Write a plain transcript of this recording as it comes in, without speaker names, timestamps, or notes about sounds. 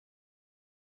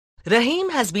Rahim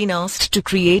has been asked to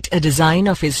create a design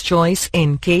of his choice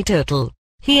in KTurtle.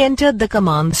 He entered the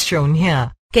commands shown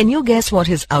here. Can you guess what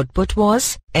his output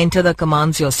was? Enter the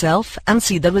commands yourself and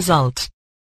see the result.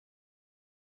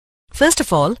 First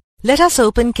of all, let us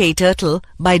open KTurtle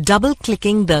by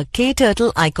double-clicking the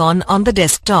KTurtle icon on the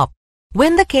desktop.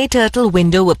 When the KTurtle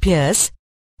window appears,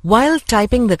 while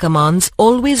typing the commands,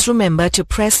 always remember to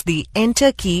press the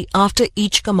Enter key after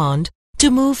each command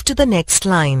to move to the next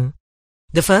line.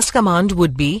 The first command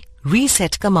would be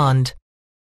Reset command.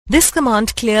 This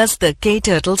command clears the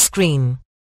KTurtle screen.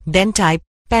 Then type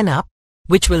Pen Up,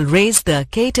 which will raise the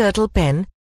KTurtle pen,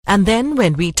 and then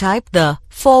when we type the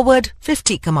Forward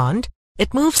 50 command,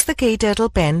 it moves the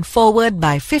KTurtle pen forward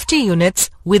by 50 units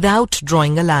without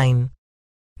drawing a line.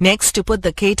 Next, to put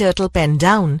the KTurtle pen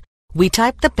down, we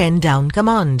type the Pen Down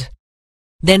command.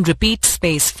 Then repeat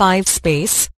space 5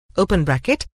 space, open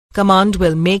bracket, command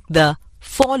will make the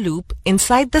for loop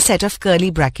inside the set of curly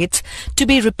brackets to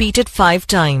be repeated 5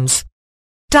 times.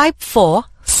 Type for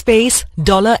space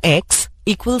 $x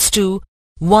equals to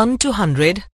 1 to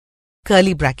 100,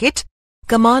 curly bracket,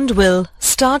 command will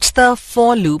start the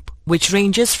for loop which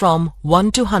ranges from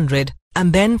 1 to 100,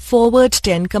 and then forward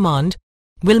 10 command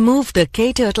will move the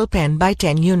KTurtle pen by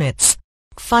 10 units.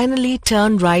 Finally,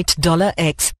 turn right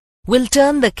 $x will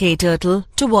turn the KTurtle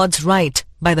towards right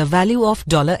by the value of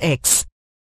 $x.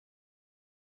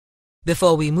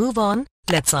 Before we move on,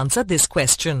 let's answer this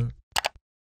question.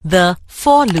 The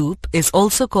for loop is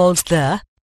also called the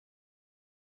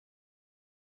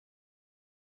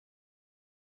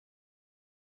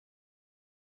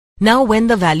Now when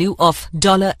the value of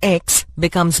 $x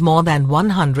becomes more than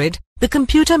 100, the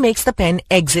computer makes the pen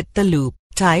exit the loop.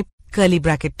 Type curly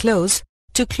bracket close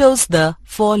to close the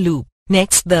for loop.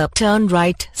 Next, the turn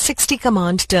right 60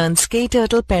 command turns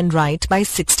KTurtle pen right by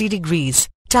 60 degrees.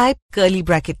 Type curly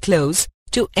bracket close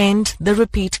to end the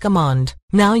repeat command.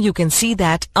 Now you can see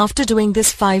that after doing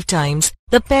this 5 times,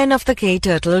 the pen of the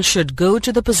KTurtle should go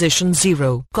to the position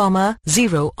 0,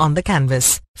 0 on the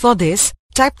canvas. For this,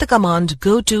 type the command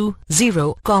go to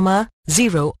 0,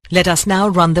 0. Let us now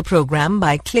run the program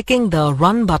by clicking the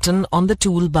Run button on the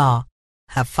toolbar.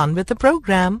 Have fun with the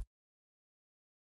program.